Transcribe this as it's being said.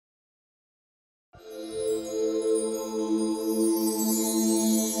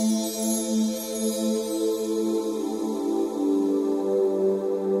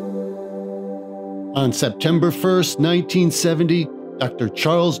On September 1st, 1970, Dr.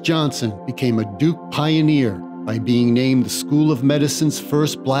 Charles Johnson became a Duke pioneer by being named the School of Medicine's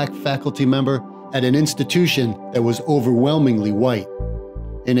first Black faculty member at an institution that was overwhelmingly white.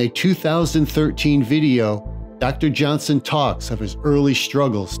 In a 2013 video, Dr. Johnson talks of his early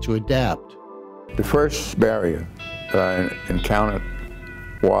struggles to adapt. The first barrier that I encountered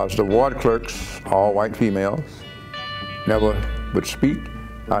was the ward clerks, all white females, never would speak.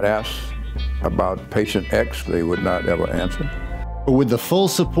 I'd ask about patient X, they would not ever answer. But with the full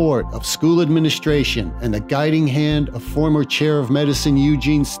support of school administration and the guiding hand of former chair of medicine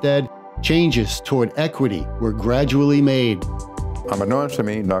Eugene Stead, changes toward equity were gradually made. Unbeknownst to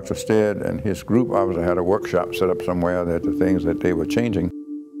me, Dr. Stead and his group obviously had a workshop set up somewhere that the things that they were changing.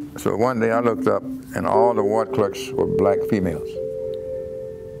 So one day I looked up and all the ward clerks were black females.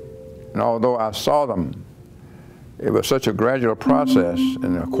 And although I saw them, it was such a gradual process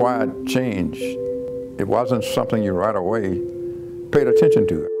and a quiet change. It wasn't something you right away paid attention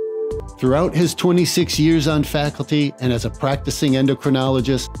to. Throughout his 26 years on faculty and as a practicing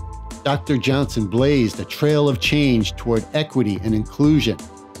endocrinologist, Dr. Johnson blazed a trail of change toward equity and inclusion.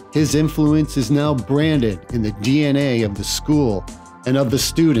 His influence is now branded in the DNA of the school and of the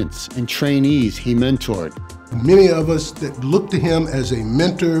students and trainees he mentored. Many of us that looked to him as a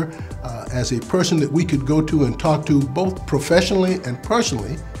mentor, as a person that we could go to and talk to both professionally and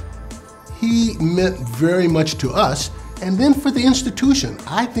personally, he meant very much to us. And then for the institution,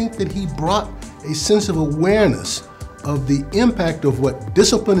 I think that he brought a sense of awareness of the impact of what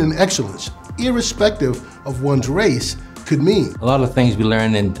discipline and excellence, irrespective of one's race, could mean. A lot of things we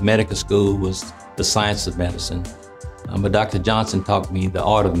learned in medical school was the science of medicine. But Dr. Johnson taught me the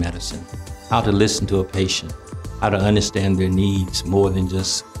art of medicine, how to listen to a patient, how to understand their needs more than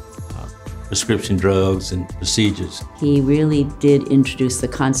just prescription drugs and procedures. He really did introduce the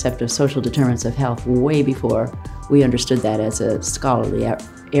concept of social determinants of health way before we understood that as a scholarly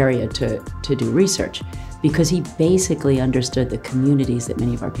area to do research, because he basically understood the communities that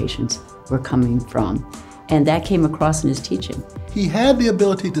many of our patients were coming from. And that came across in his teaching. He had the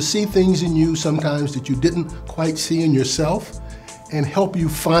ability to see things in you sometimes that you didn't quite see in yourself and help you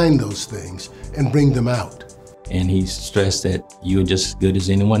find those things and bring them out. And he stressed that you're just as good as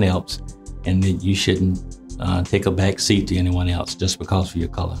anyone else and that you shouldn't take a back seat to anyone else just because of your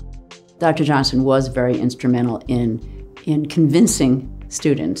color. Dr. Johnson was very instrumental in convincing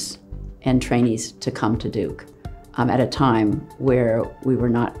students and trainees to come to Duke at a time where we were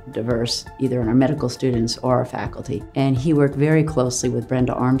not diverse either in our medical students or our faculty. And he worked very closely with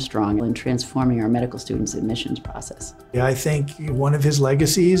Brenda Armstrong in transforming our medical students' admissions process. I think one of his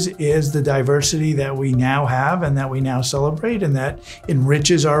legacies is the diversity that we now have and that we now celebrate, and that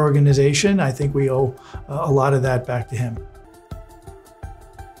enriches our organization. I think we owe a lot of that back to him.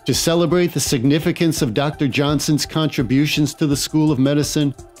 To celebrate the significance of Dr. Johnson's contributions to the School of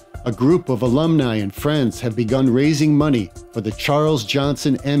Medicine, a group of alumni and friends have begun raising money for the Charles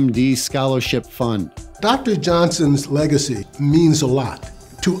Johnson MD Scholarship Fund. Dr. Johnson's legacy means a lot.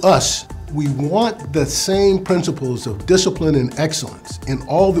 To us, we want the same principles of discipline and excellence in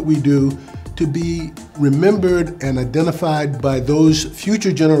all that we do to be remembered and identified by those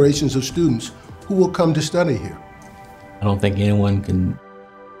future generations of students who will come to study here. I don't think anyone can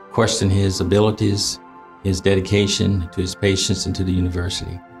question his abilities, his dedication to his patients and to the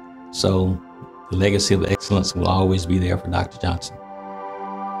university. So the legacy of excellence will always be there for Dr. Johnson.